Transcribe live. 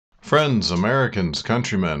Friends, Americans,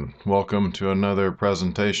 countrymen, welcome to another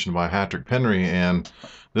presentation by Patrick Penry, and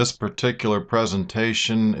this particular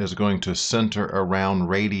presentation is going to center around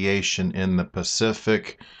radiation in the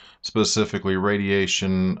Pacific, specifically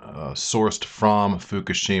radiation sourced from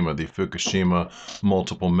Fukushima, the Fukushima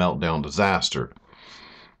multiple meltdown disaster.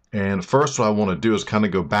 And first what I want to do is kind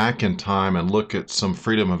of go back in time and look at some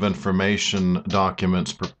Freedom of Information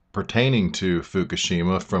documents pertaining to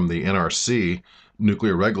Fukushima from the NRC,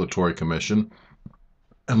 Nuclear Regulatory Commission.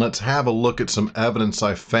 And let's have a look at some evidence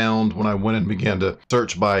I found when I went and began to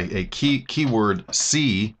search by a keyword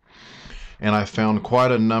C, and I found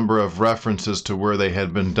quite a number of references to where they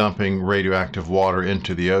had been dumping radioactive water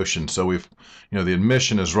into the ocean. So the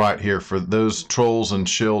admission is right here for those trolls and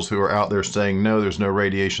shills who are out there saying, no, there's no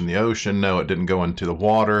radiation in the ocean. No, it didn't go into the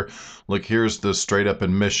water. Look, here's the straight up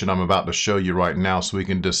admission I'm about to show you right now, so we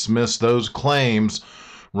can dismiss those claims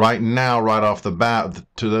right now, right off the bat,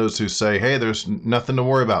 to those who say, hey, there's nothing to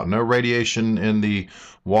worry about. No radiation in the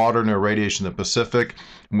water, no radiation in the Pacific.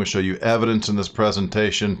 I'm going to show you evidence in this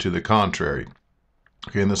presentation to the contrary.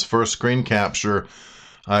 Okay, in this first screen capture,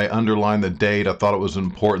 I underlined the date. I thought it was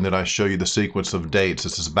important that I show you the sequence of dates.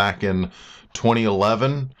 This is back in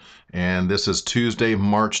 2011, and this is Tuesday,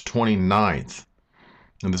 March 29th.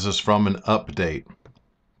 And this is from an update.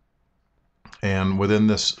 And within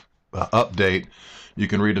this update, you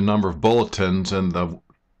can read a number of bulletins, and the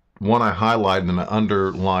one I highlighted and I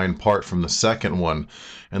underlined part from the second one.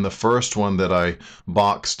 And the first one that I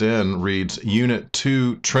boxed in reads, Unit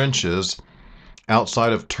 2 trenches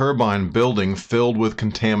outside of turbine building filled with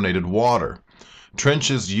contaminated water.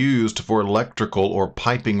 Trenches used for electrical or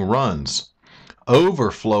piping runs.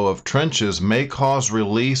 Overflow of trenches may cause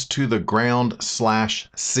release to the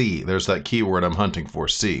ground/sea. There's that keyword I'm hunting for,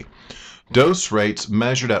 C. Dose rates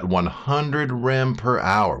measured at 100 rem per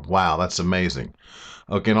hour. Wow, that's amazing.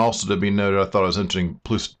 Okay, and also to be noted, I thought it was interesting,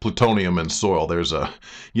 plutonium in soil.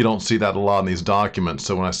 You don't see that a lot in these documents.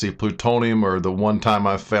 So when I see plutonium, or the one time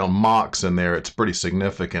I found MOX in there, it's pretty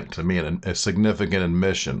significant to me, and a significant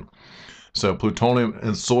admission. So plutonium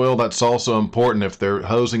in soil, that's also important. If they're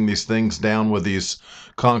hosing these things down with these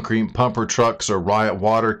concrete pumper trucks or riot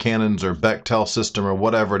water cannons or Bechtel system or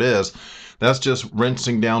whatever it is, that's just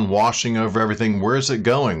rinsing down, washing over everything. Where is it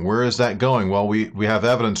going? Where is that going? Well, we have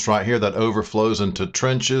evidence right here that overflows into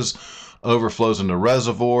trenches, overflows into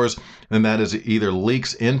reservoirs, and that is either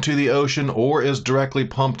leaks into the ocean or is directly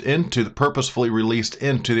pumped into, purposefully released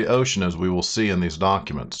into the ocean, as we will see in these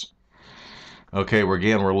documents. Okay,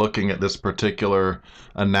 we're looking at this particular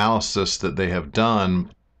analysis that they have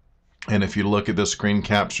done. And if you look at this screen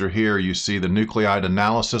capture here, you see the nuclide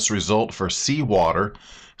analysis result for seawater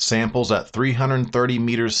samples at 330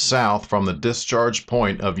 meters south from the discharge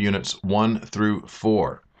point of units 1 through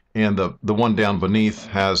 4. And the one down beneath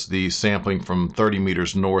has the sampling from 30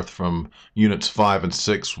 meters north from units 5 and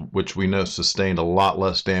 6, which we know sustained a lot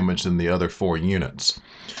less damage than the other 4 units.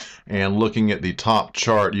 And looking at the top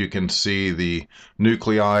chart, you can see the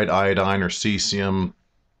nuclide, iodine, or cesium,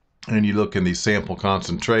 and you look in the sample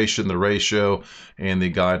concentration, the ratio, and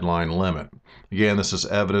the guideline limit. Again, this is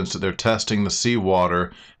evidence that they're testing the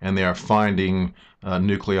seawater, and they are finding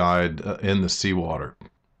nuclide in the seawater.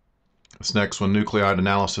 This next one, nuclide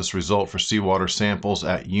analysis result for seawater samples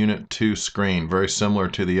at Unit 2 screen. Very similar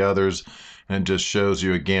to the others, and just shows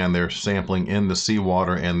you again they're sampling in the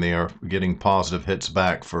seawater, and they are getting positive hits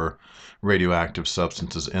back for radioactive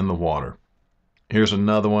substances in the water. Here's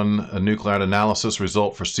another one, a nuclide analysis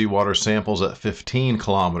result for seawater samples at 15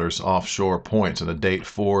 kilometers offshore points, and a date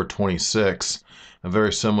 4/26.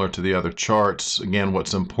 Very similar to the other charts. Again,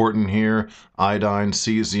 what's important here, iodine,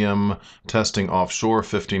 cesium, testing offshore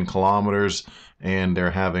 15 kilometers, and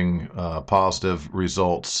they're having positive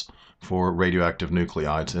results for radioactive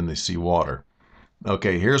nuclides in the seawater.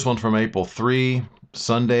 Okay, here's one from April 3,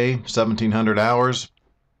 Sunday, 1700 hours.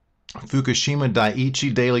 Fukushima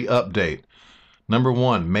Daiichi Daily Update. Number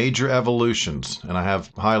 1, major evolutions, and I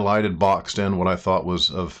have highlighted, boxed in what I thought was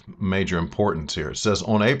of major importance here. It says,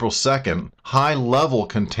 on April 2nd, high-level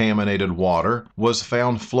contaminated water was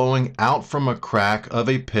found flowing out from a crack of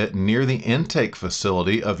a pit near the intake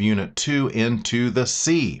facility of Unit 2 into the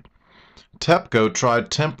sea. TEPCO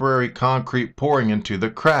tried temporary concrete pouring into the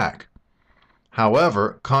crack.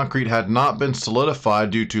 However, concrete had not been solidified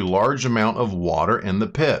due to large amount of water in the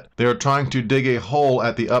pit. They are trying to dig a hole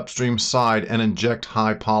at the upstream side and inject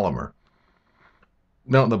high polymer.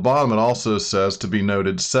 Now at the bottom it also says, to be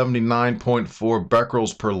noted, 79.4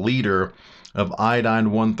 becquerels per liter of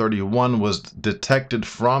iodine 131 was detected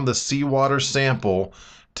from the seawater sample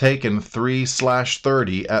taken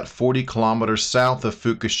 3/30 at 40 kilometers south of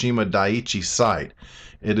Fukushima Daiichi site.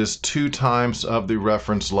 it is 2 times of the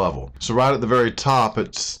reference level. So right at the very top,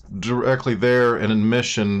 it's directly there, an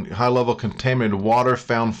admission, high-level contaminated water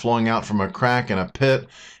found flowing out from a crack in a pit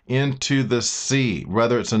into the sea.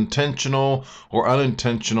 Whether it's intentional or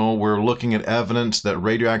unintentional, we're looking at evidence that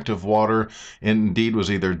radioactive water indeed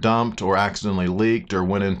was either dumped or accidentally leaked or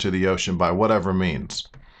went into the ocean by whatever means.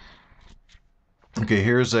 Okay,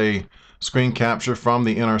 here's a screen capture from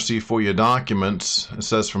the NRC FOIA documents. It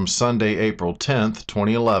says from Sunday, April 10th,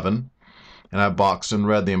 2011, and I boxed and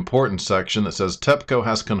read the important section that says TEPCO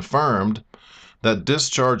has confirmed that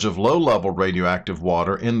discharge of low-level radioactive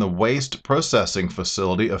water in the waste processing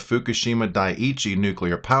facility of Fukushima Daiichi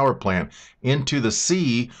nuclear power plant into the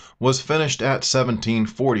sea was finished at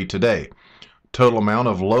 1740 today. Total amount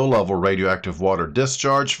of low-level radioactive water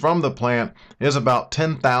discharged from the plant is about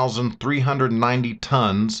 10,390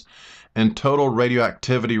 tons, and total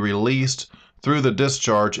radioactivity released through the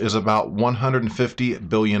discharge is about 150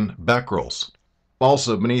 billion becquerels.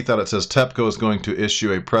 Also, beneath that it says TEPCO is going to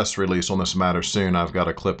issue a press release on this matter soon. I've got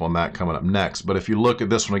a clip on that coming up next. But if you look at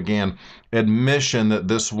this one again, admission that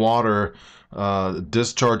this water,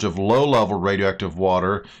 discharge of low-level radioactive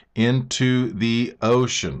water into the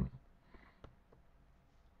ocean.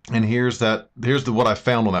 And here's what I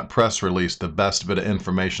found on that press release, the best bit of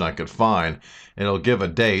information I could find. It'll give a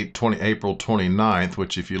date, April 29th,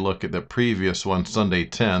 which if you look at the previous one, Sunday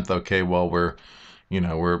 10th, okay, well, we're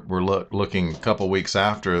looking a couple weeks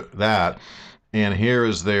after that. And here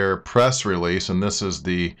is their press release, and this is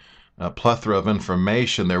the plethora of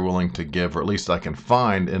information they're willing to give, or at least I can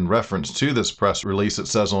find in reference to this press release. It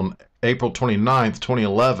says on April 29th,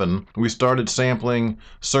 2011, we started sampling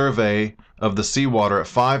survey of the seawater at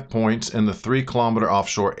 5 points in the 3-kilometer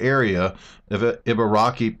offshore area of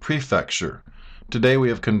Ibaraki Prefecture. Today we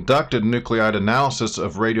have conducted nuclide analysis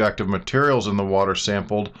of radioactive materials in the water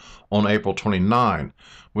sampled on April 29.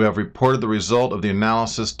 We have reported the result of the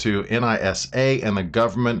analysis to NISA and the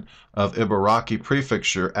government of Ibaraki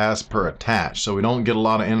Prefecture as per attached. So we don't get a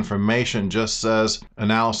lot of information, just says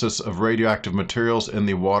analysis of radioactive materials in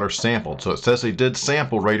the water sampled. So it says they did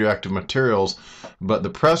sample radioactive materials, but the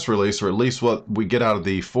press release, or at least what we get out of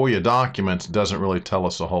the FOIA documents, doesn't really tell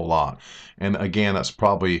us a whole lot. And again, that's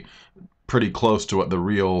probably pretty close to what the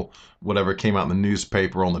real whatever came out in the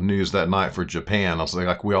newspaper on the news that night for Japan. I was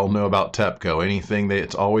like we all know about TEPCO. Anything that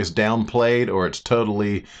it's always downplayed, or it's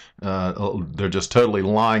totally they're just totally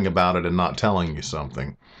lying about it and not telling you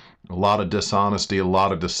something. A lot of dishonesty, a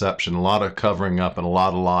lot of deception, a lot of covering up, and a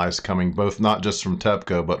lot of lies coming both not just from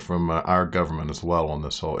TEPCO but from our government as well on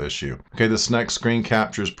this whole issue. Okay, this next screen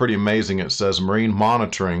capture is pretty amazing. It says marine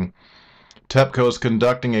monitoring. TEPCO is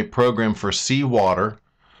conducting a program for seawater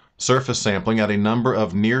surface sampling at a number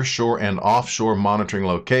of nearshore and offshore monitoring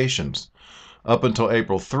locations. Up until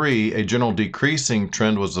April 3, a general decreasing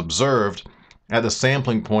trend was observed at the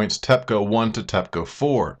sampling points TEPCO 1 to TEPCO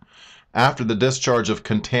 4. After the discharge of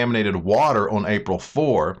contaminated water on April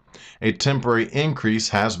 4, a temporary increase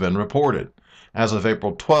has been reported. As of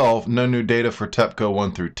April 12, no new data for TEPCO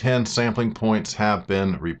 1 through 10 sampling points have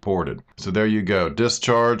been reported. So there you go.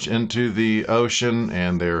 Discharge into the ocean,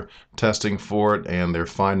 and they're testing for it, and they're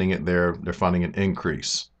finding it there. They're finding an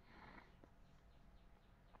increase.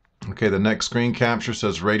 Okay, the next screen capture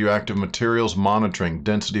says radioactive materials monitoring,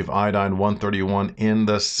 density of iodine 131 in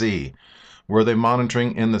the sea. Where are they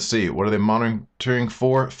monitoring? In the sea. What are they monitoring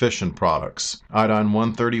for? Fission products. Iodine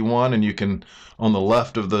 131, and you can, on the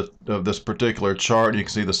left of this particular chart, you can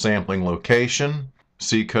see the sampling location,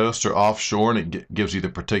 seacoast or offshore, and it gives you the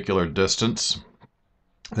particular distance,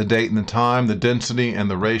 the date and the time, the density,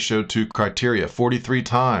 and the ratio to criteria. 43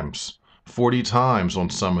 times, 40 times on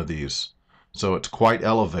some of these. So it's quite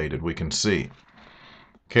elevated, we can see.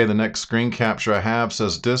 Okay, the next screen capture I have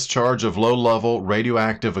says discharge of low-level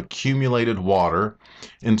radioactive accumulated water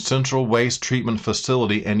in Central Waste Treatment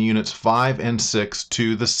Facility and Units 5 and 6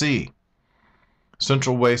 to the sea.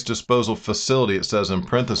 Central Waste Disposal Facility, it says in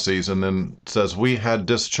parentheses, and then it says we had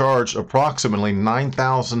discharged approximately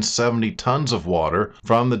 9,070 tons of water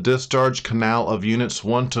from the discharge canal of Units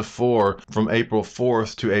 1 to 4 from April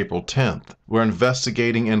 4th to April 10th. We're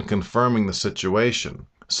investigating and confirming the situation.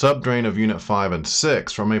 Subdrain of Unit 5 and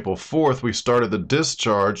 6. From April 4th, we started the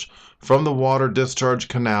discharge from the water discharge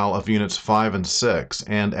canal of Units 5 and 6,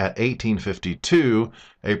 and at 1852,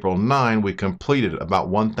 April 9, we completed about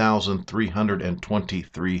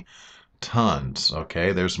 1,323 tons.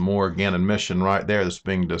 Okay, there's more, again, admission right there that's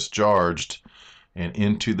being discharged and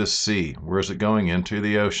into the sea. Where is it going? Into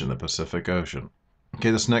the ocean, the Pacific Ocean.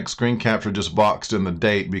 Okay, this next screen capture just boxed in the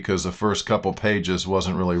date because the first couple pages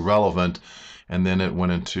wasn't really relevant, and then it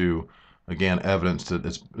went into Again, evidence that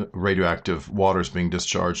it's radioactive water is being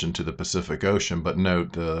discharged into the Pacific Ocean. But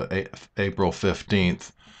note, April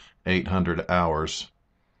 15th, 800 hours.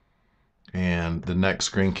 And the next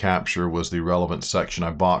screen capture was the relevant section.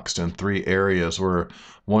 I boxed in 3 areas where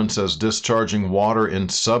one says discharging water in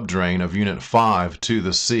subdrain of Unit 5 to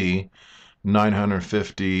the sea,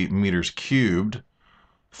 950 meters cubed,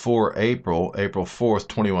 for April 4th,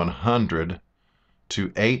 2100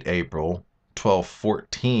 to 8 April,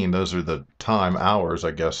 1214. Those are the time hours,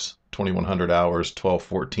 I guess, 2100 hours,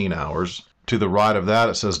 1214 hours. To the right of that,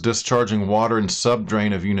 it says discharging water in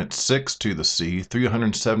subdrain of Unit 6 to the sea,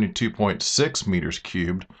 372.6 meters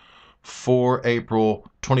cubed, 4 April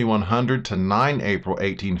 2100 to 9 April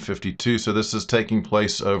 1852. So this is taking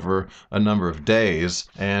place over a number of days.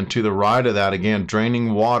 And to the right of that, again,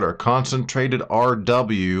 draining water, concentrated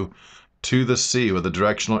RW to the sea with a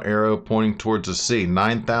directional arrow pointing towards the sea,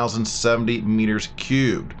 9,070 meters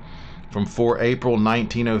cubed. From 4 April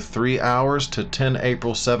 1903 hours to 10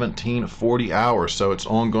 April 1740 hours. So it's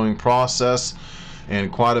an ongoing process,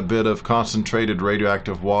 and quite a bit of concentrated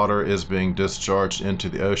radioactive water is being discharged into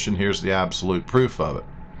the ocean. Here's the absolute proof of it.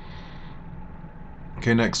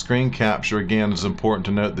 Okay, next screen capture. Again, it's important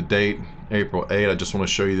to note the date, April 8. I just want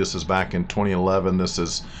to show you this is back in 2011. This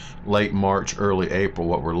is late March, early April,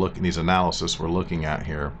 what we're looking, these analysis we're looking at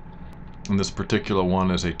here. And this particular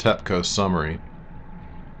one is a TEPCO summary.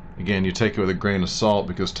 Again, you take it with a grain of salt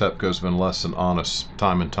because TEPCO's been less than honest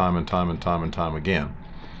time and time again.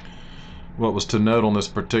 What was to note on this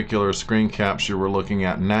particular screen capture we're looking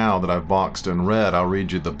at now that I've boxed in red, I'll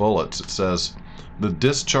read you the bullets. It says, the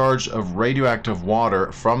discharge of radioactive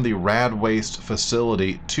water from the rad waste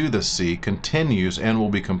facility to the sea continues and will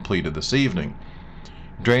be completed this evening.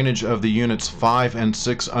 Drainage of the Units 5 and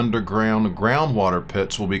 6 underground groundwater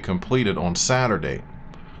pits will be completed on Saturday.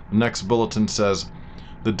 The next bulletin says,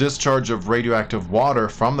 the discharge of radioactive water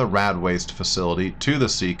from the rad waste facility to the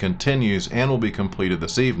sea continues and will be completed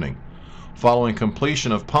this evening. Following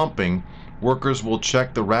completion of pumping, workers will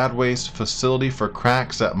check the rad waste facility for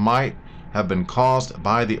cracks that might have been caused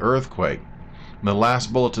by the earthquake. And the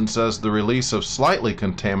last bulletin says the release of slightly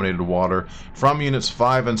contaminated water from Units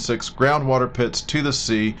 5 and 6 groundwater pits to the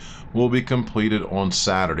sea will be completed on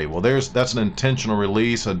Saturday. Well, that's an intentional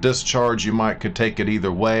release. A discharge, could take it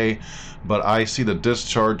either way, but I see the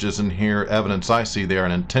discharges in here, evidence I see they are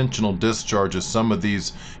an intentional discharges, some of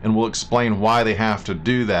these, and we'll explain why they have to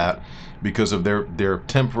do that, because of their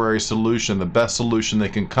temporary solution, the best solution they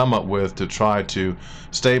can come up with to try to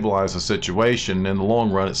stabilize the situation. In the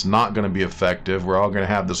long run, it's not going to be effective. We're all going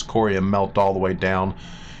to have this corium melt all the way down.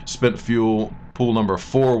 Spent fuel pool number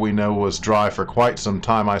 4 we know was dry for quite some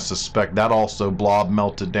time. I suspect that also blob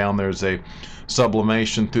melted down. There's a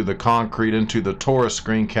sublimation through the concrete into the Taurus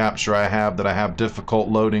screen capture I have difficult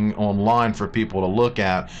loading online for people to look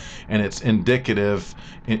at, and it's indicative.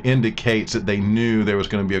 It indicates that they knew there was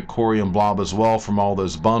going to be a corium blob as well from all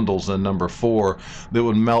those bundles in number 4 that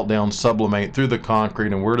would melt down, sublimate through the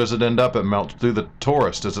concrete. And where does it end up? It melts through the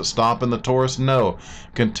Taurus. Does it stop in the Taurus? No,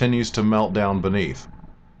 continues to melt down beneath.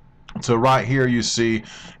 So right here you see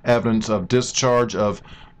evidence of discharge of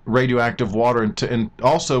radioactive water, and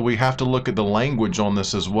also we have to look at the language on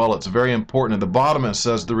this as well. It's very important. At the bottom it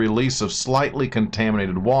says the release of slightly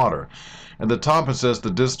contaminated water. At the top it says the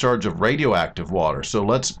discharge of radioactive water. So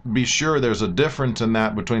let's be sure there's a difference in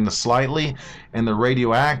that between the slightly and the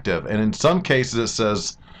radioactive. And in some cases it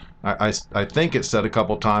says, I think it said a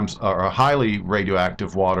couple times, or highly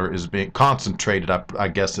radioactive water is being concentrated, I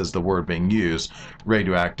guess is the word being used,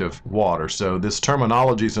 radioactive water. So this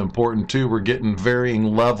terminology is important too. We're getting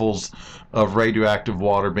varying levels of radioactive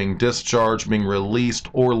water being discharged, being released,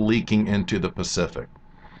 or leaking into the Pacific.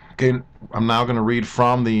 Okay, I'm now going to read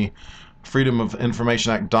from the Freedom of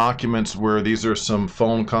Information Act documents, where these are some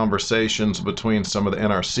phone conversations between some of the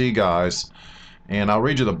NRC guys. And I'll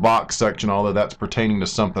read you the box section, although that's pertaining to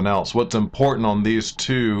something else. What's important on these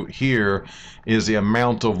two here is the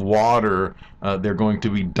amount of water they're going to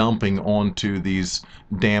be dumping onto these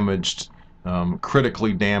damaged,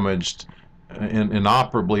 critically damaged,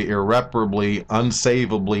 inoperably, irreparably,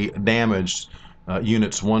 unsavably damaged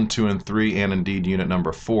units 1, 2, and 3, and indeed unit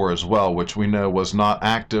number 4 as well, which we know was not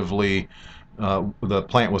actively, the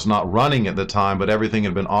plant was not running at the time, but everything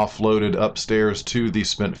had been offloaded upstairs to the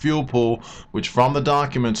spent fuel pool, which from the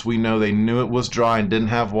documents we know they knew it was dry and didn't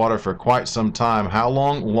have water for quite some time. How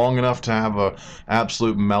long? Long enough to have a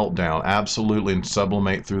absolute meltdown, absolutely, and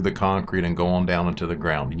sublimate through the concrete and go on down into the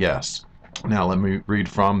ground. Yes. Now let me read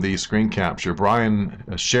from the screen capture. Brian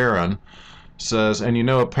Sharon says, and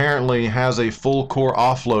apparently has a full core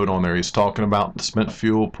offload on there. He's talking about the spent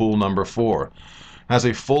fuel pool number 4. has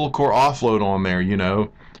a full core offload on there, you know.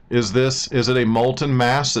 Is it a molten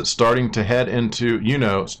mass that's starting to head into, you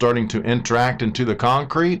know, starting to interact into the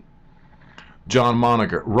concrete? John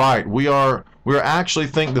Moniger, right. We actually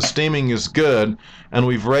think the steaming is good, and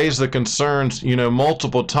we've raised the concerns, you know,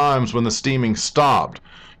 multiple times when the steaming stopped.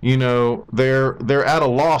 You know, they're at a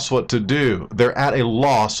loss what to do. They're at a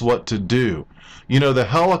loss what to do. You know, the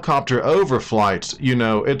helicopter overflights, you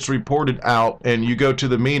know, it's reported out, and you go to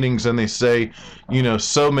the meetings and they say, you know,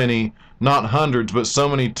 so many, not hundreds, but so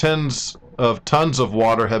many tens of tons of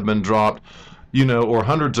water have been dropped, you know, or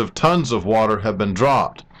hundreds of tons of water have been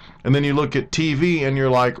dropped. And then you look at TV and you're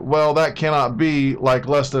like, well, that cannot be like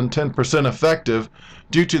less than 10% effective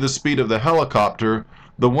due to the speed of the helicopter,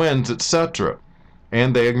 the winds, etc.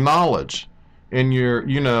 And they acknowledge. And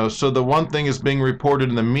you know, so the one thing is being reported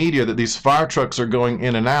in the media that these fire trucks are going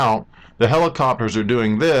in and out. The helicopters are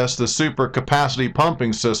doing this, the super capacity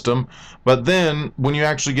pumping system. But then when you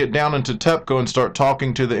actually get down into TEPCO and start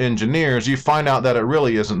talking to the engineers, you find out that it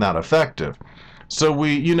really isn't that effective. So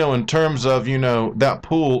we, you know, in terms of, you know, that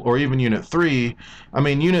pool or even Unit 3, I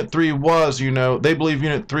mean, Unit 3 was, you know, they believe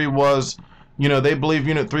Unit 3 was, you know, they believe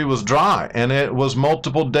Unit 3 was dry, and it was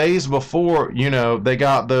multiple days before, you know, they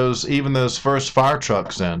got those, even those first fire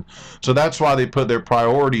trucks in. So that's why they put their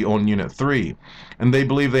priority on Unit 3. And they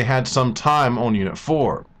believe they had some time on Unit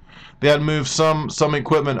 4. They had moved some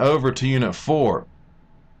equipment over to Unit 4.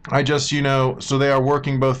 I just, you know, so they are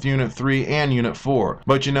working both Unit 3 and Unit 4.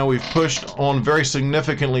 But, you know, we've pushed on very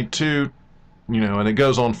significantly to, you know, and it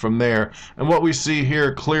goes on from there. And what we see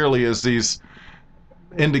here clearly is these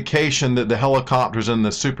indication that the helicopters and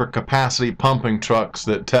the super capacity pumping trucks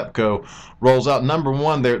that TEPCO rolls out, number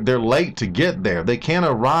one, they're late to get there. They can't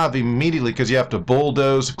arrive immediately because you have to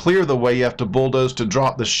bulldoze, clear the way, you have to bulldoze to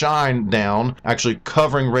drop the shine down, actually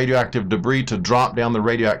covering radioactive debris to drop down the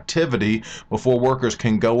radioactivity before workers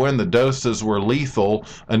can go in. The doses were lethal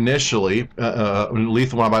initially.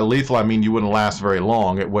 Lethal, by lethal I mean you wouldn't last very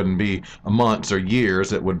long. It wouldn't be months or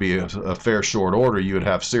years. It would be a fair short order. You would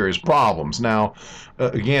have serious problems. Now,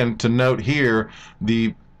 again, to note here,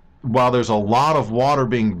 while there's a lot of water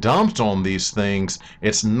being dumped on these things,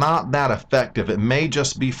 it's not that effective. It may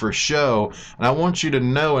just be for show. And I want you to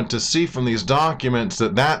know and to see from these documents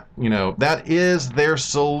that you know, that is their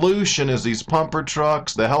solution, is these pumper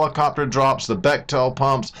trucks, the helicopter drops, the Bechtel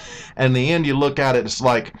pumps. And in the end, you look at it, it's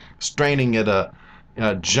like straining at a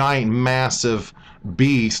giant, massive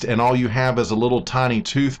beast, and all you have is a little tiny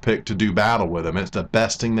toothpick to do battle with them. It's the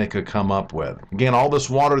best thing they could come up with. Again, all this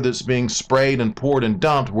water that's being sprayed and poured and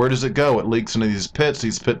dumped, where does it go? It leaks into these pits.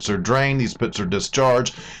 These pits are drained. These pits are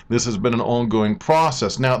discharged. This has been an ongoing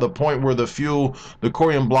process. Now, at the point where the fuel, the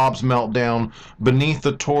corium blobs melt down beneath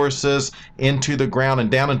the toruses into the ground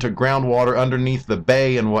and down into groundwater underneath the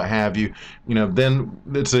bay and what have you, you know, then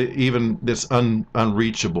it's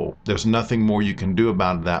unreachable. There's nothing more you can do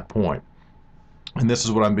about it at that point. And this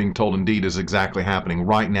is what I'm being told indeed is exactly happening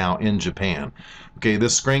right now in Japan. Okay,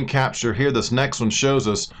 this screen capture here, this next one shows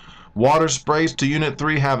us water sprays to Unit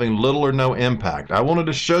 3 having little or no impact. I wanted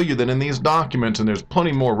to show you that in these documents, and there's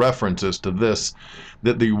plenty more references to this,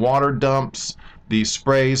 that the water dumps, the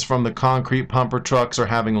sprays from the concrete pumper trucks are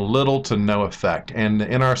having little to no effect. And the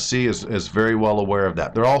NRC is very well aware of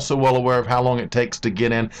that. They're also well aware of how long it takes to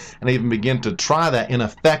get in and even begin to try that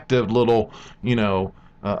ineffective little, you know,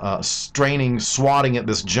 straining, swatting at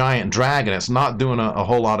this giant dragon. It's not doing a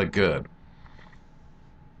whole lot of good.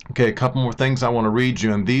 Okay, a couple more things I want to read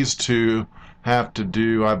you, and these two have to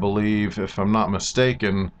do, I believe, if I'm not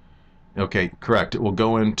mistaken, okay, correct, it will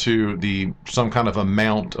go into some kind of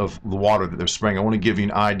amount of the water that they're spraying. I want to give you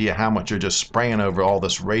an idea how much you're just spraying over all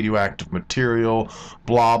this radioactive material,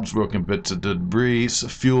 blobs, broken bits of debris,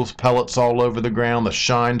 fuel pellets all over the ground. The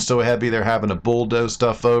shine's so heavy they're having to bulldoze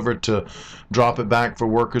stuff over to drop it back for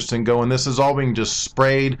workers to go. And this is all being just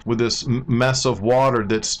sprayed with this mess of water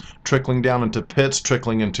that's trickling down into pits,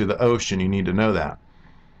 trickling into the ocean. You need to know that.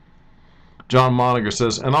 John Moniger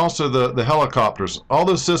says, and also the helicopters, all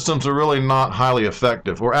those systems are really not highly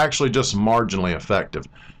effective, or actually just marginally effective.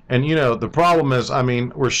 And you know, the problem is, I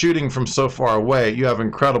mean, we're shooting from so far away, you have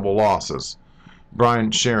incredible losses.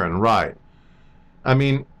 Brian Sharon, right. I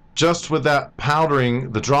mean, just with that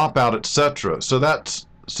powdering, the dropout, etc. So that's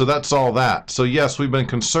all that. So yes, we've been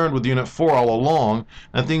concerned with Unit 4 all along.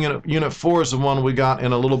 I think Unit 4 is the one we got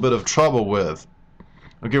in a little bit of trouble with.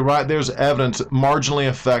 Okay, right there's evidence, marginally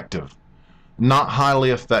effective. Not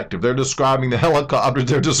highly effective. They're describing the helicopters,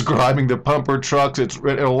 they're describing the pumper trucks.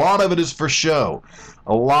 A lot of it is for show.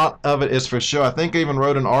 A lot of it is for show. I think I even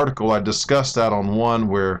wrote an article, I discussed that on one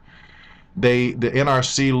where the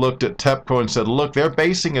NRC looked at TEPCO and said, look, they're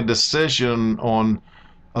basing a decision on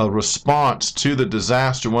a response to the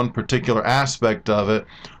disaster, one particular aspect of it,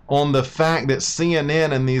 on the fact that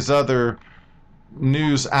CNN and these other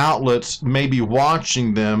news outlets may be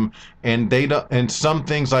watching them, and they don't, and some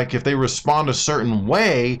things, like if they respond a certain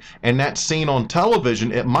way and that's seen on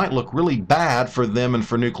television, it might look really bad for them and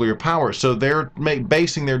for nuclear power. So they're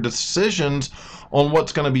basing their decisions on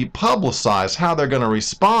what's going to be publicized, how they're going to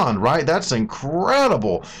respond, right? That's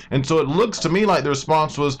incredible. And so it looks to me like the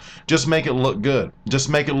response was, just make it look good. Just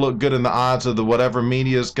make it look good in the eyes of the whatever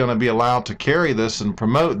media is going to be allowed to carry this and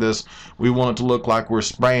promote this. We want it to look like we're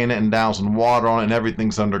spraying it and dousing water on it and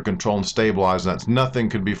everything's under control and stabilized. That's nothing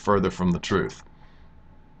could be further from the truth.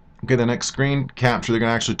 Okay, the next screen capture, they're going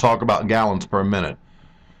to actually talk about gallons per minute.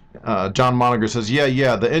 John Moniger says,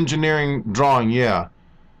 yeah, the engineering drawing, yeah.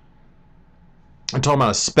 I'm talking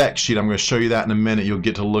about a spec sheet. I'm going to show you that in a minute. You'll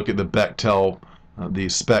get to look at the Bechtel, the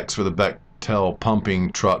specs for the Bechtel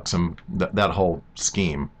pumping trucks and that whole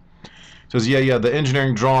scheme. It says, yeah, the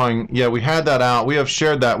engineering drawing, yeah, we had that out. We have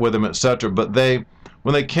shared that with them, etc. But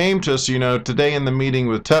when they came to us, today in the meeting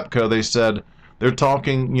with TEPCO, they said they're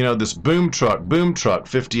talking, this boom truck,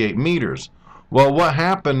 58 meters. Well, what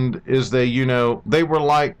happened is they were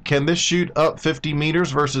like, can this shoot up 50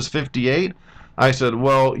 meters versus 58? I said,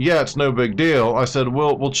 well, yeah, it's no big deal. I said,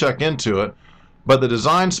 we'll check into it. But the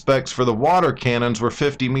design specs for the water cannons were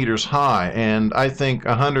 50 meters high, and I think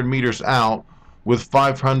 100 meters out with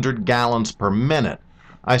 500 gallons per minute.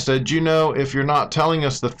 I said, if you're not telling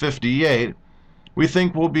us the 58, we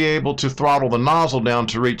think we'll be able to throttle the nozzle down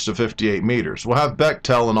to reach the 58 meters. We'll have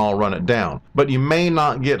Bechtel and all run it down. But you may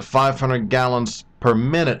not get 500 gallons per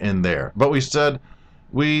minute in there. But we said,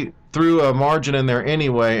 we threw a margin in there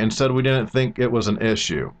anyway and said we didn't think it was an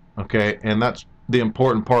issue. Okay, and that's the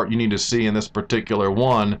important part you need to see in this particular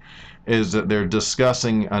one, is that they're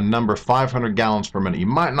discussing a number 500 gallons per minute. You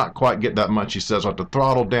might not quite get that much, he says. I'll have to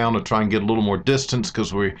throttle down to try and get a little more distance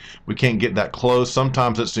because we can't get that close.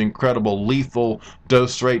 Sometimes it's the incredible lethal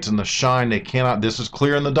dose rates and the shine. They cannot, this is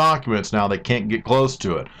clear in the documents now, they can't get close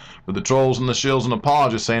to it. But the trolls and the shills and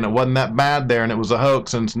apologists saying it wasn't that bad there and it was a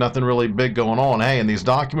hoax and it's nothing really big going on. Hey, in these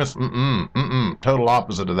documents, total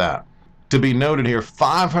opposite of that. To be noted here,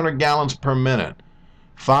 500 gallons per minute.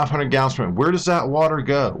 500 gallons per minute. Where does that water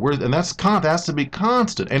go? And that has to be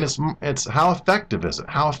constant. And it's how effective is it?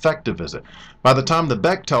 How effective is it? By the time the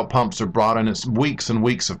Bechtel pumps are brought in, it's weeks and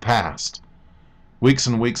weeks have passed. Weeks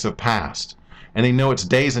and weeks have passed. And they know it's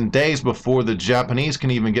days and days before the Japanese can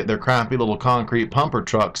even get their crappy little concrete pumper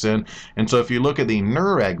trucks in. And so if you look at the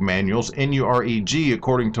NUREG manuals, N-U-R-E-G,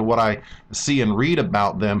 according to what I see and read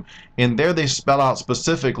about them, in there they spell out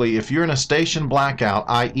specifically, if you're in a station blackout,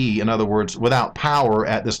 i.e., in other words, without power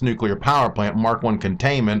at this nuclear power plant, Mark I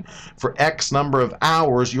containment, for X number of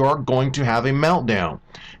hours, you are going to have a meltdown.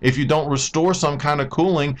 If you don't restore some kind of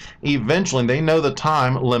cooling, eventually, they know the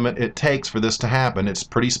time limit it takes for this to happen. It's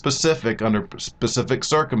pretty specific under specific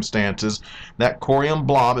circumstances. That corium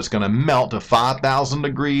blob is going to melt to 5,000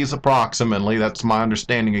 degrees approximately. That's my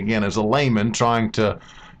understanding, again, as a layman trying to,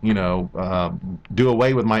 do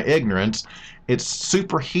away with my ignorance. It's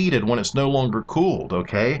superheated when it's no longer cooled,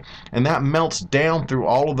 okay? And that melts down through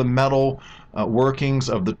all of the metal workings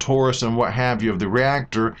of the torus and what have you of the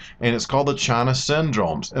reactor, and it's called the China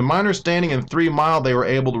syndromes. And my understanding, in 3 Mile they were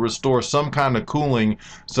able to restore some kind of cooling,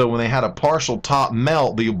 so when they had a partial top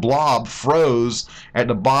melt, the blob froze at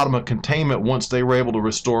the bottom of containment once they were able to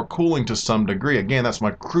restore cooling to some degree. Again, that's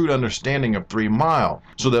my crude understanding of 3 Mile.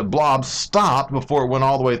 So that blob stopped before it went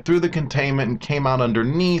all the way through the containment and came out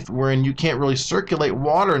underneath, wherein you can't really circulate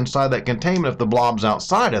water inside that containment if the blob's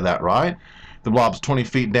outside of that, right? The blob's 20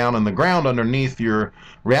 feet down in the ground underneath your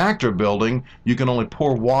reactor building. You can only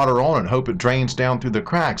pour water on it, hope it drains down through the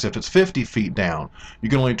cracks. If it's 50 feet down, you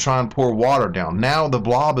can only try and pour water down. Now the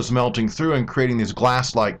blob is melting through and creating these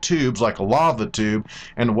glass-like tubes, like a lava tube,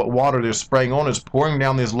 and what water they're spraying on is pouring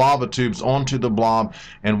down these lava tubes onto the blob.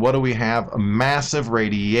 And what do we have? A massive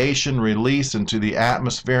radiation release into the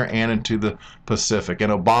atmosphere and into the Pacific.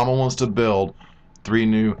 And Obama wants to build 3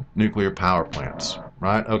 new nuclear power plants,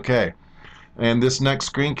 right? Okay. And this next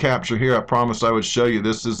screen capture here, I promised I would show you.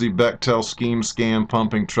 This is the Bechtel scheme scan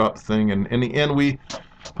pumping truck thing. And in the end,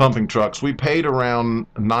 pumping trucks, we paid around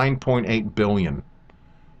 $9.8 billion.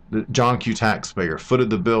 The John Q. taxpayer footed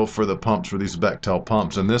the bill for the pumps for these Bechtel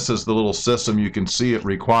pumps. And this is the little system you can see it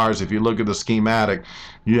requires. If you look at the schematic,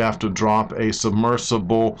 you have to drop a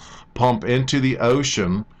submersible pump into the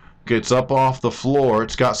ocean. Gets up off the floor.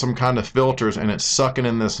 It's got some kind of filters, and it's sucking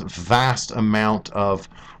in this vast amount of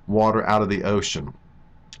water out of the ocean.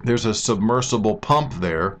 There's a submersible pump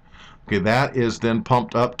there, Okay, that is then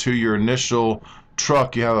pumped up to your initial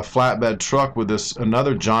truck. You have a flatbed truck with this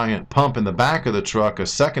another giant pump in the back of the truck, a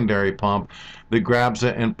secondary pump that grabs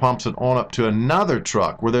it and pumps it on up to another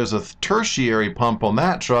truck where there's a tertiary pump on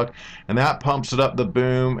that truck, and that pumps it up the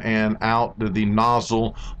boom and out to the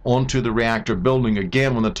nozzle onto the reactor building.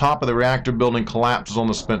 Again, when the top of the reactor building collapses on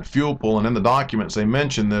the spent fuel pool, and in the documents they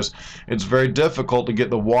mention this, it's very difficult to get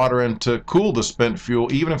the water in to cool the spent fuel,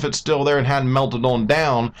 even if it's still there and hadn't melted on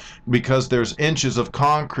down, because there's inches of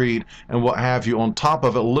concrete and what have you on top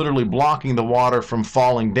of it, literally blocking the water from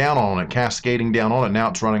falling down on it, cascading down on it. Now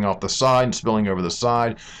it's running off the side and spilling over the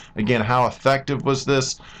side. Again, how effective was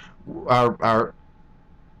this? We're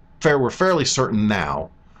fairly certain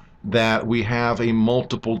now that we have a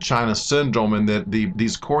multiple China syndrome, and that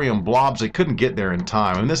these corium blobs, they couldn't get there in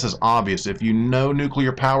time. And this is obvious. If you know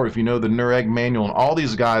nuclear power, if you know the NUREG manual, and all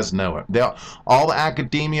these guys know it. All the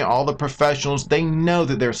academia, all the professionals, they know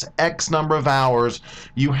that there's X number of hours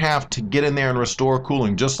you have to get in there and restore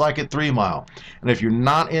cooling, just like at 3 Mile. And if you're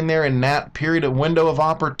not in there in that period of window of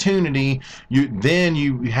opportunity, then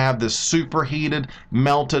you have this superheated,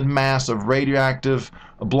 melted mass of radioactive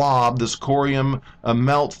blob, this corium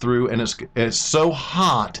melt through, and it's so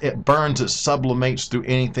hot it burns, it sublimates through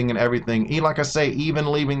anything and everything. Like I say,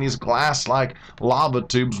 even leaving these glass-like lava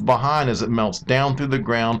tubes behind as it melts down through the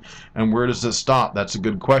ground. And where does it stop? That's a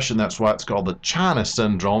good question. That's why it's called the China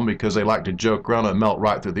syndrome, because they like to joke around and melt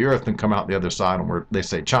right through the earth and come out the other side, and where they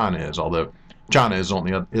say China is, although China is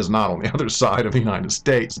not on the other side of the United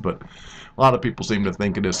States, but a lot of people seem to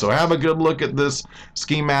think it is. So have a good look at this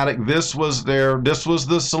schematic. This was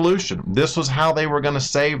the solution. This was how they were going to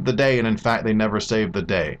save the day, and in fact they never saved the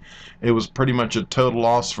day. It was pretty much a total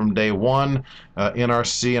loss from day one.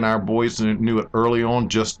 NRC and our boys knew it early on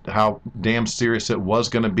just how damn serious it was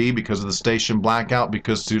going to be because of the station blackout,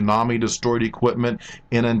 because tsunami destroyed equipment,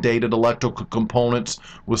 inundated electrical components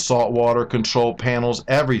with saltwater control panels,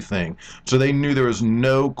 everything. So they knew there was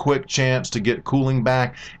no quick chance to get cooling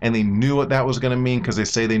back, and they knew what that was going to mean, because they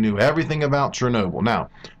say they knew everything about Chernobyl. Now,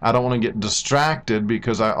 I don't want to get distracted,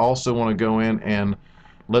 because I also want to go in and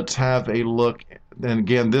let's have a look. And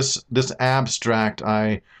again, this abstract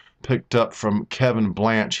I picked up from Kevin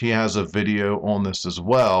Blanche. He has a video on this as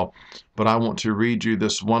well, but I want to read you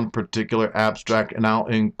this one particular abstract, and I'll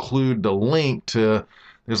include the link to,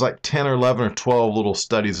 there's like 10 or 11 or 12 little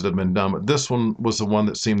studies that have been done, but this one was the one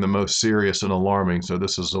that seemed the most serious and alarming, so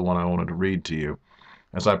this is the one I wanted to read to you.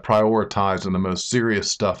 As I prioritize, and the most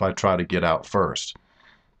serious stuff I try to get out first.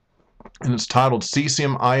 And it's titled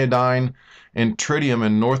Cesium, Iodine, and Tritium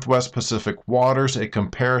in Northwest Pacific Waters, a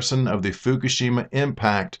comparison of the Fukushima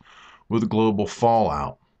impact with global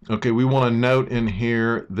fallout. Okay, we want to note in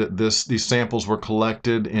here that these samples were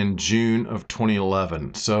collected in June of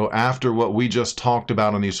 2011. So after what we just talked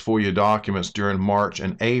about in these FOIA documents during March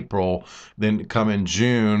and April, then come in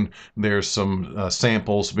June, there's some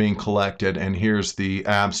samples being collected, and here's the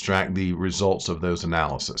abstract, the results of those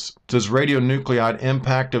analysis. It says radionuclide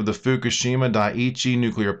impact of the Fukushima Daiichi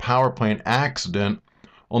nuclear power plant accident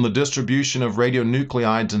on the distribution of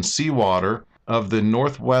radionuclides in seawater of the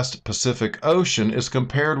Northwest Pacific Ocean is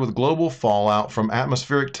compared with global fallout from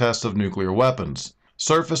atmospheric tests of nuclear weapons.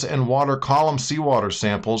 Surface and water column seawater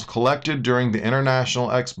samples collected during the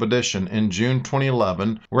international expedition in June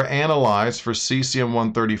 2011 were analyzed for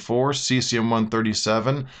cesium-134,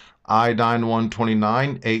 cesium-137,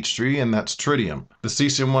 iodine-129, H3, and that's tritium. The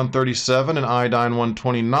cesium-137 and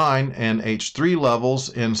iodine-129 and H3 levels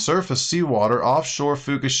in surface seawater offshore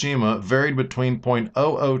Fukushima varied between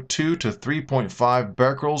 0.002 to 3.5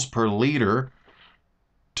 becquerels per liter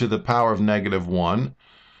to the power of -1,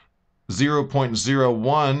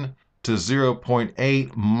 0.01 to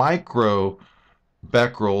 0.8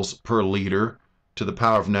 microbecquerels per liter to the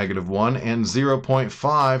power of -1, and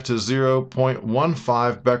 0.5 to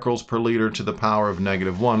 0.15 becquerels per liter to the power of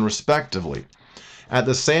 -1, respectively. At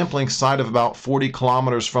the sampling site of about 40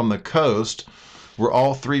 kilometers from the coast, where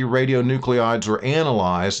all three radionuclides were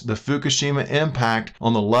analyzed, the Fukushima impact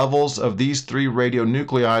on the levels of these three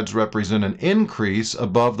radionuclides represent an increase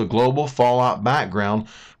above the global fallout background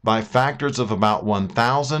by factors of about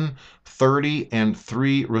 1,000, 30, and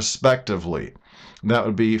 3 respectively. That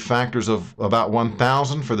would be factors of about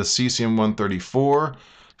 1,000 for the cesium-134,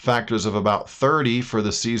 factors of about 30 for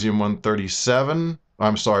the cesium-137,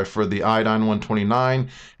 for the iodine-129,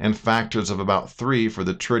 and factors of about 3 for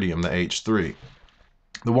the tritium, the H3.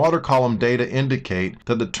 The water column data indicate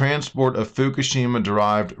that the transport of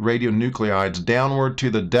Fukushima-derived radionuclides downward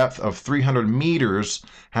to the depth of 300 meters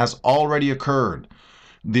has already occurred.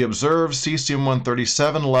 The observed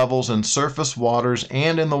cesium-137 levels in surface waters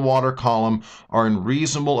and in the water column are in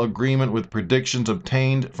reasonable agreement with predictions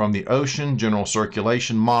obtained from the ocean general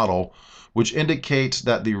circulation model, which indicates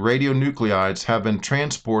that the radionuclides have been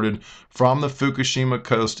transported from the Fukushima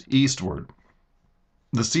coast eastward.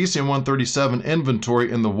 The cesium-137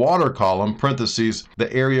 inventory in the water column, parentheses,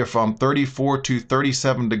 the area from 34 to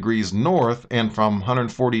 37 degrees north and from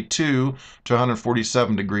 142 to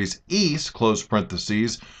 147 degrees east, close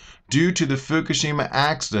parentheses, due to the Fukushima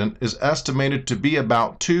accident is estimated to be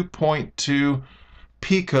about 2.2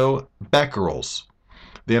 picobecquerels.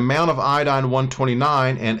 The amount of iodine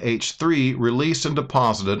 129 and H3 released and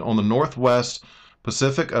deposited on the northwest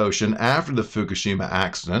Pacific Ocean after the Fukushima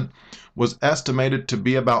accident was estimated to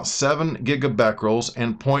be about 7 gigabecquerels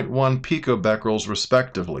and 0.1 picobecquerels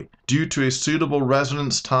respectively. Due to a suitable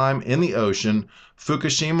residence time in the ocean,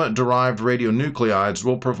 Fukushima-derived radionuclides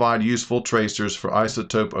will provide useful tracers for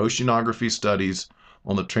isotope oceanography studies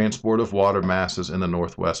on the transport of water masses in the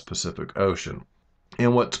northwest Pacific Ocean.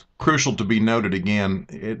 And what's crucial to be noted again,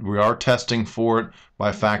 we are testing for it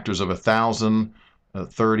by factors of 1,000,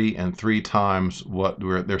 30, and 3 times what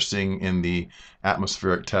they're seeing in the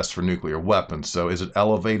atmospheric test for nuclear weapons. So is it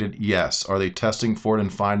elevated? Yes. Are they testing for it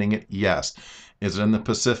and finding it? Yes. Is it in the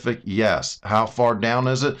Pacific? Yes. How far down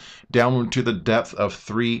is it? Downward to the depth of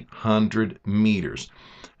 300 meters.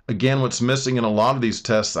 Again, what's missing in a lot of these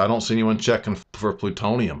tests, I don't see anyone checking for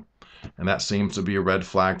plutonium. And that seems to be a red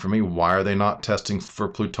flag for me. Why are they not testing for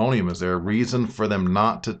plutonium? Is there a reason for them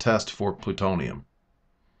not to test for plutonium?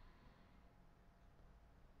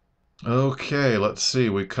 Okay, let's see.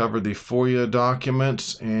 We covered the FOIA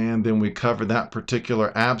documents, and then we covered that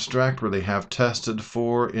particular abstract where they have tested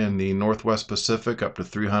for in the Northwest Pacific up to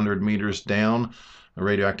 300 meters down,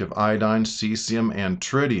 radioactive iodine, cesium, and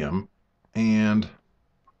tritium. And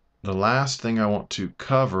the last thing I want to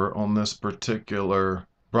cover on this particular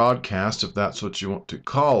broadcast, if that's what you want to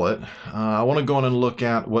call it, I want to go in and look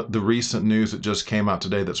at what the recent news that just came out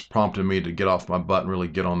today that's prompted me to get off my butt and really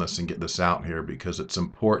get on this and get this out here, because it's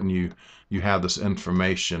important you have this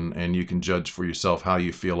information and you can judge for yourself how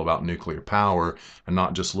you feel about nuclear power and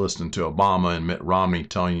not just listening to Obama and Mitt Romney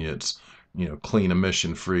telling you it's, clean,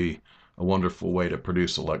 emission free, a wonderful way to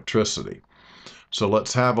produce electricity. So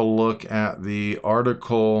let's have a look at the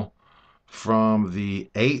article from the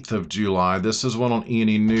 8th of July. This is one on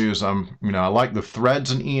E&E News. I like the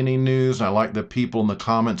threads in E&E News. And I like the people in the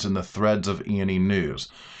comments in the threads of E&E News.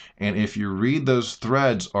 And if you read those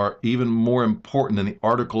threads are even more important than the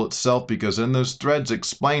article itself, because in those threads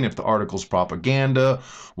explain if the article's propaganda,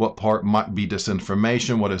 what part might be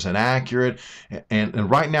disinformation, what is inaccurate. And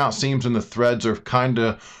right now it seems in the threads are kind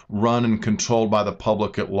of run and controlled by the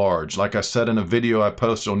public at large. Like I said in a video I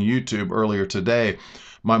posted on YouTube earlier today,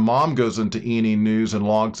 my mom goes into E&E News and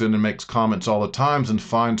logs in and makes comments all the time and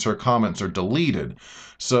finds her comments are deleted.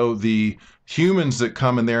 So the humans that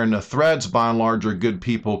come in there in the threads, by and large, are good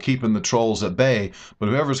people keeping the trolls at bay. But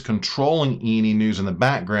whoever's controlling E&E News in the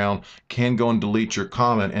background can go and delete your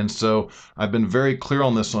comment. And so I've been very clear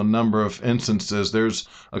on this on a number of instances. There's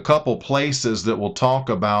a couple places that will talk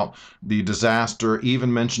about the disaster,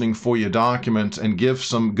 even mentioning FOIA documents and give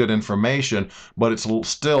some good information, but it's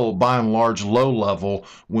still by and large low level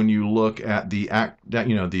when you look at the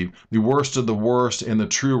worst of the worst and the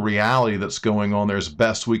true reality that's going on there as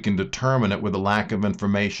best we can determine it with a lack of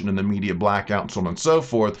information and the media blackout and so on and so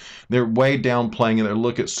forth. They're way downplaying it. They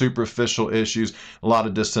look at superficial issues, a lot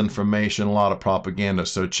of disinformation, a lot of propaganda.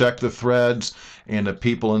 So check the threads, and the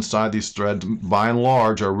people inside these threads by and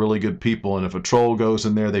large are really good people, and if a troll goes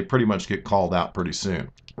in there, they pretty much get called out pretty soon.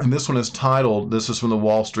 And this one is titled, this is from the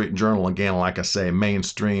Wall Street Journal, again, like I say,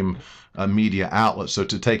 mainstream media outlet, so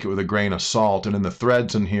to take it with a grain of salt. And in the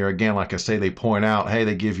threads in here, again, like I say, they point out, hey,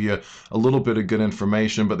 they give you a little bit of good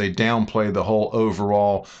information, but they downplay the whole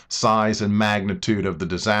overall size and magnitude of the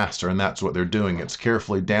disaster, and that's what they're doing. It's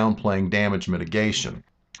carefully downplaying damage mitigation.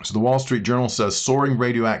 So the Wall Street Journal says, soaring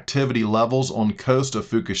radioactivity levels on coast of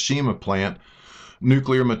Fukushima plant.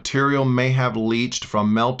 Nuclear material may have leached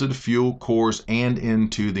from melted fuel cores and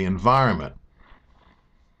into the environment.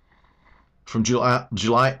 From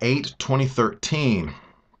July 8, 2013,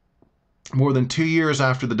 more than 2 years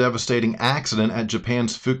after the devastating accident at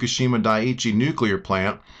Japan's Fukushima Daiichi nuclear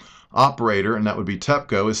plant, operator, and that would be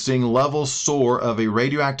TEPCO, is seeing levels soar of a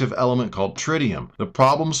radioactive element called tritium. The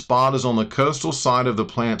problem spot is on the coastal side of the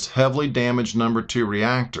plant's heavily damaged number 2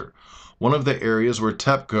 reactor, one of the areas where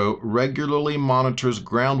TEPCO regularly monitors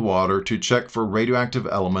groundwater to check for radioactive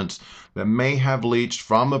elements that may have leached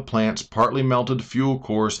from the plant's partly melted fuel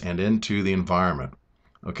cores and into the environment.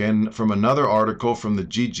 Okay, and from another article from the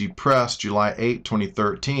GG Press, July 8,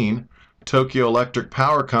 2013, Tokyo Electric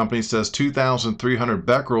Power Company says 2,300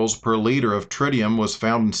 becquerels per liter of tritium was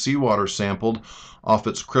found in seawater sampled off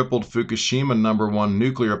its crippled Fukushima #1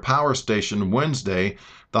 nuclear power station Wednesday,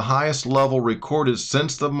 the highest level recorded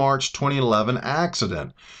since the March 2011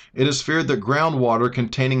 accident. It is feared that groundwater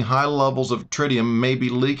containing high levels of tritium may be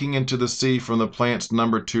leaking into the sea from the plant's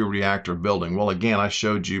 #2 reactor building. Well, again, I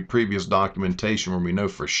showed you previous documentation where we know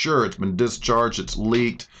for sure it's been discharged, it's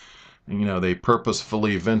leaked. You know, they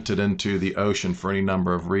purposefully vented into the ocean for any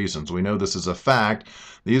number of reasons. We know this is a fact.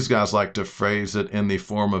 These guys like to phrase it in the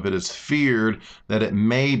form of it is feared that it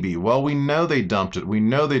may be. Well, we know they dumped it. We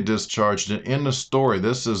know they discharged it. In the story.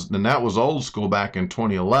 And that was old school back in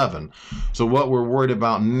 2011. So what we're worried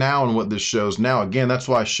about now and what this shows now, again, that's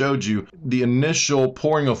why I showed you the initial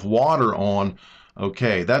pouring of water on.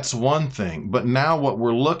 Okay, that's one thing. But now what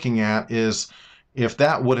we're looking at is, if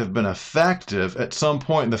that would have been effective, at some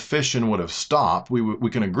point the fission would have stopped. We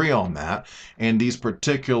can agree on that. And these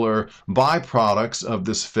particular byproducts of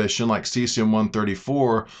this fission, like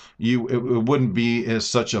Cesium-134, it wouldn't be as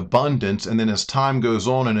such abundance. And then as time goes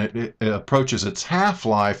on and it approaches its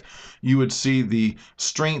half-life, you would see the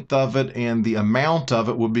strength of it and the amount of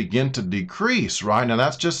it would begin to decrease, right? Now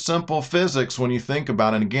that's just simple physics when you think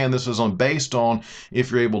about it. And again, this is based on if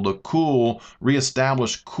you're able to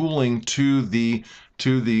reestablish cooling to the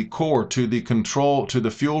core, to the control, to the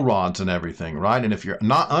fuel rods and everything, right? And if you're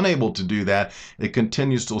unable to do that, it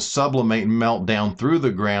continues to sublimate and melt down through the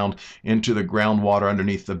ground into the groundwater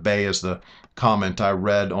underneath the bay, as the comment I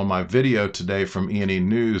read on my video today from E&E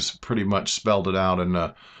News pretty much spelled it out in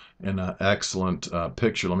an excellent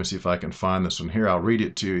picture. Let me see if I can find this one here. I'll read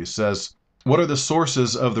it to you. He says, "What are the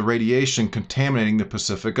sources of the radiation contaminating the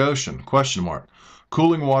Pacific Ocean? Question mark.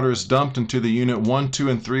 Cooling water is dumped into the Unit 1, 2,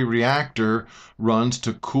 and 3 reactor runs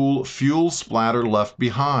to cool fuel splatter left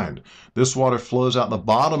behind. This water flows out the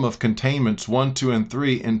bottom of containments 1, 2, and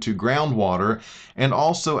 3 into groundwater and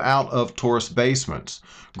also out of tourist basements.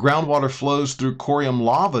 Groundwater flows through corium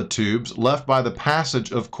lava tubes left by the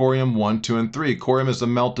passage of corium 1, 2, and 3. Corium is the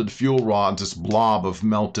melted fuel rods, this blob of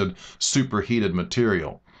melted superheated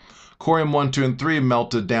material. Corium 1, 2, and 3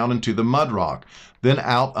 melted down into the mud rock, then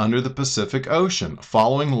out under the Pacific Ocean,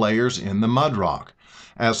 following layers in the mud rock.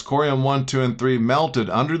 As corium 1, 2, and 3 melted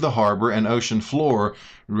under the harbor and ocean floor,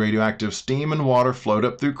 radioactive steam and water flowed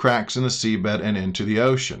up through cracks in the seabed and into the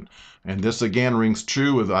ocean." And this again rings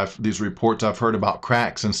true with these reports I've heard about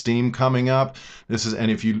cracks and steam coming up. And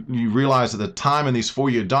if you realize at the time in these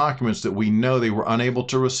FOIA documents that we know they were unable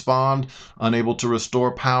to respond, unable to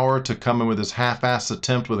restore power, to come in with this half-assed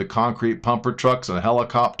attempt with a concrete pumper trucks and a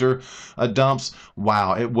helicopter dumps.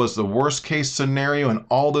 Wow, it was the worst case scenario, and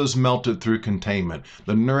all those melted through containment.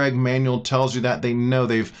 The NUREG manual tells you that. They know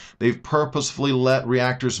they've purposefully let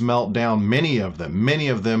reactors melt down, many of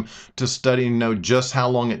them, to study and know just how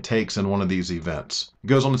long it takes in one of these events. It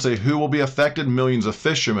goes on to say, who will be affected? Millions of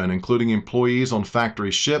fishermen, including employees on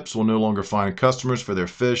factory ships, will no longer find customers for their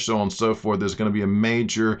fish, so on and so forth. There's going to be a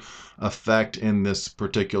major effect in this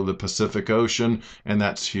particular Pacific Ocean, and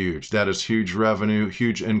that's huge. That is huge revenue,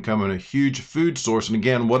 huge income, and a huge food source. And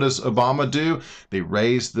again, what does Obama do? They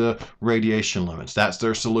raise the radiation limits. That's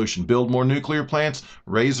their solution. Build more nuclear plants,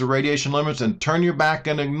 raise the radiation limits, and turn your back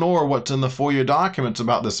and ignore what's in the FOIA documents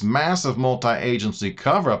about this massive multi-agency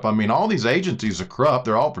cover-up. I mean, all these agencies are corrupt.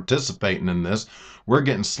 They're all participating in this. We're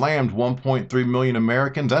getting slammed. 1.3 million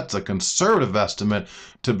Americans. That's a conservative estimate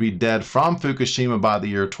to be dead from Fukushima by the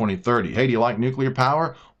year 2030. Hey, do you like nuclear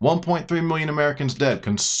power? 1.3 million Americans dead.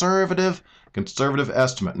 Conservative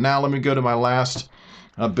estimate. Now let me go to my last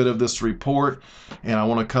bit of this report, and I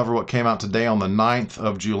want to cover what came out today on the 9th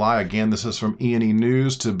of July. Again, this is from E&E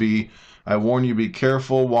News. I warn you, be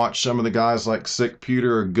careful. Watch some of the guys like Sick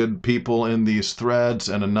Peter are good people in these threads,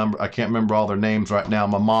 and I can't remember all their names right now.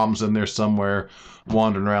 My mom's in there somewhere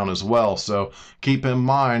wandering around as well. So keep in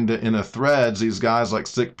mind that in the threads, these guys like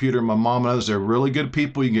Sick Peter, my mom, and others, they're really good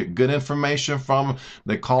people. You get good information from them.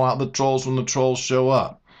 They call out the trolls when the trolls show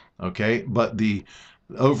up. Okay, but the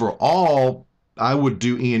overall, I would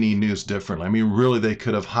do E&E News differently. I mean, really, they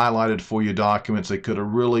could have highlighted FOIA documents. They could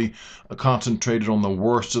have really concentrated on the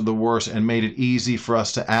worst of the worst and made it easy for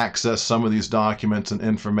us to access some of these documents and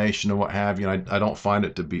information and what have you. And I don't find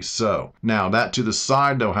it to be so. Now, that to the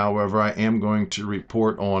side, though, however, I am going to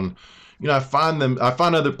report on, I find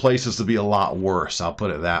other places to be a lot worse. I'll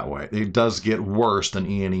put it that way. It does get worse than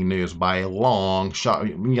E&E News by a long shot.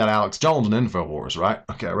 You got Alex Jones and InfoWars, right?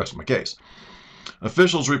 Okay, I rest my case.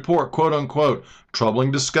 Officials report, quote unquote,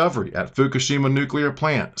 troubling discovery at Fukushima nuclear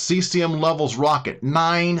plant. Cesium levels rocket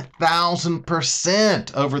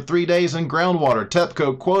 9,000% over 3 days in groundwater.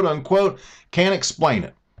 TEPCO, quote unquote, can't explain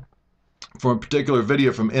it. From a particular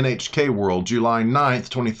video from NHK World, July 9th,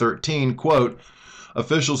 2013, quote,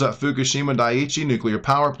 officials at Fukushima Daiichi nuclear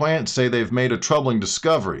power plant say they've made a troubling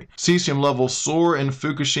discovery. Cesium levels soar in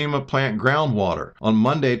Fukushima plant groundwater. On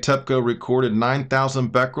Monday, TEPCO recorded 9,000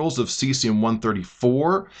 becquerels of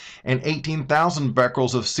cesium-134 and 18,000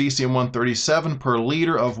 becquerels of cesium-137 per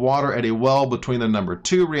liter of water at a well between the number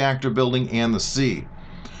 2 reactor building and the sea.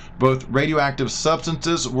 Both radioactive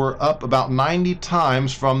substances were up about 90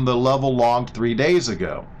 times from the level logged 3 days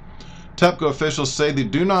ago. TEPCO officials say they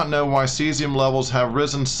do not know why cesium levels have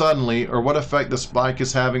risen suddenly or what effect the spike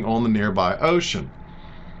is having on the nearby ocean.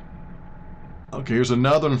 Okay, here's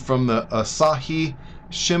another one from the Asahi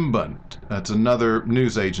Shimbun. That's another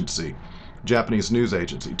news agency, Japanese news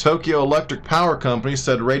agency. Tokyo Electric Power Company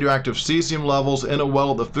said radioactive cesium levels in a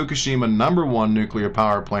well at the Fukushima #1 nuclear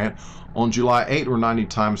power plant on July 8 were 90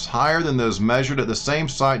 times higher than those measured at the same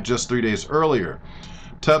site just 3 days earlier.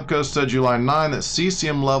 TEPCO said July 9 that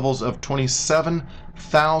cesium levels of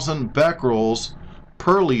 27,000 becquerels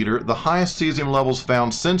per liter, the highest cesium levels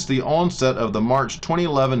found since the onset of the March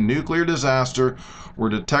 2011 nuclear disaster, were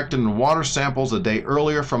detected in water samples a day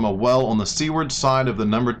earlier from a well on the seaward side of the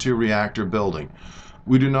 #2 reactor building.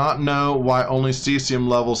 We do not know why only cesium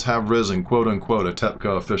levels have risen, quote unquote, a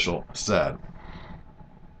TEPCO official said.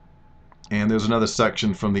 And there's another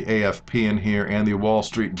section from the AFP in here and the Wall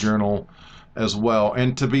Street Journal as well.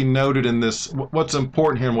 And to be noted in this, what's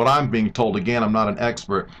important here and what I'm being told, again, I'm not an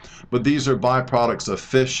expert, but these are byproducts of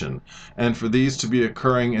fission. And for these to be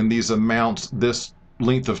occurring in these amounts, this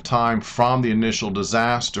length of time from the initial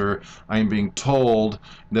disaster, I am being told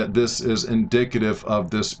that this is indicative of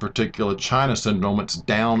this particular China syndrome. It's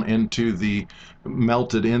down into the,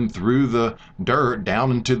 melted in through the dirt, down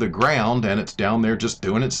into the ground, and it's down there just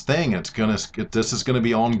doing its thing. This is gonna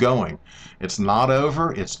be ongoing. It's not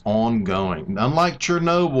over, it's ongoing. Unlike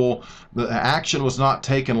Chernobyl, the action was not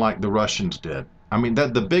taken like the Russians did. I mean,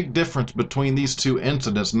 that the big difference between these two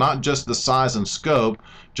incidents, not just the size and scope,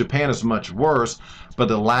 Japan is much worse, but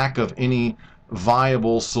the lack of any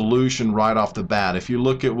viable solution right off the bat. If you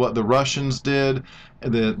look at what the Russians did,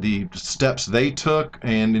 the steps they took,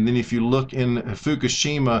 and then if you look in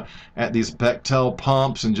Fukushima at these Bechtel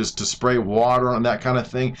pumps and just to spray water and that kind of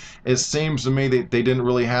thing, it seems to me that they didn't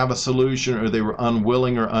really have a solution, or they were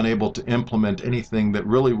unwilling or unable to implement anything that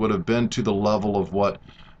really would have been to the level of what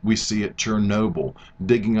we see at Chernobyl.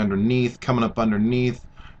 Digging underneath, coming up underneath,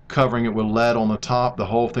 covering it with lead on the top, the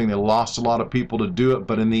whole thing. They lost a lot of people to do it,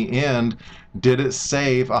 but in the end, did it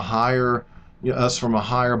save us from a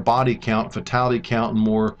higher body count, fatality count, and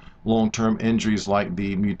more long-term injuries like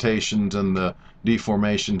the mutations and the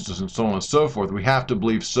deformations and so on and so forth? We have to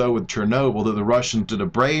believe so with Chernobyl, that the Russians did a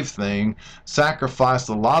brave thing, sacrificed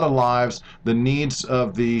a lot of lives. The needs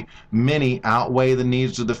of the many outweigh the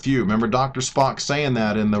needs of the few. Remember Dr. Spock saying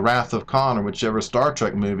that in The Wrath of Khan, or whichever Star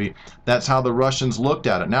Trek movie. That's how the Russians looked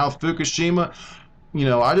at it. Now Fukushima, you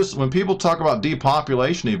know, when people talk about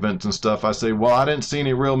depopulation events and stuff, I say, well, I didn't see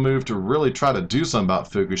any real move to really try to do something about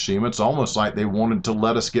Fukushima. It's almost like they wanted to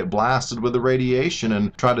let us get blasted with the radiation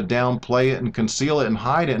and try to downplay it and conceal it and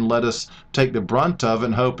hide it and let us take the brunt of it,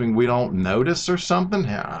 and hoping we don't notice or something.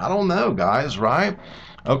 I don't know, guys, right?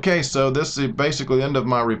 Okay, so this is basically the end of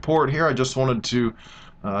my report here. I just wanted to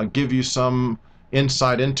give you some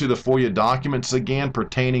insight into the FOIA documents again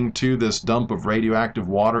pertaining to this dump of radioactive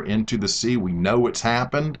water into the sea. We know it's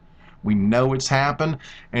happened. We know it's happened.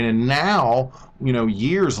 And now, you know,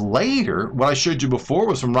 years later, what I showed you before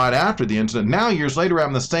was from right after the incident. Now, years later, we're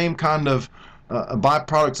having the same kind of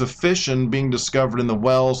byproducts of fission being discovered in the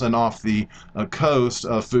wells and off the coast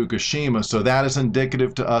of Fukushima. So that is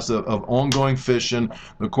indicative to us of ongoing fission.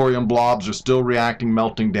 The corium blobs are still reacting,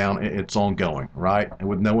 melting down. It's ongoing, right? And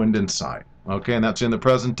with no end in sight. Okay, and that's in the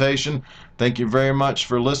presentation. Thank you very much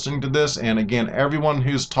for listening to this. And again, everyone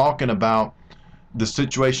who's talking about the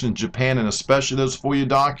situation in Japan, and especially those FOIA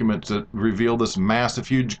documents that reveal this massive,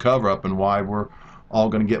 huge cover-up and why we're all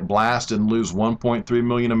going to get blasted and lose 1.3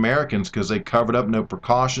 million Americans because they covered up, no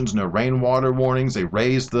precautions, no rainwater warnings. They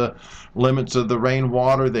raised the limits of the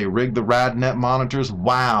rainwater. They rigged the RadNet monitors.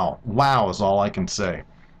 Wow. Wow is all I can say.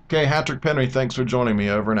 Okay, Hattrick Penry, thanks for joining me.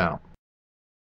 Over and out.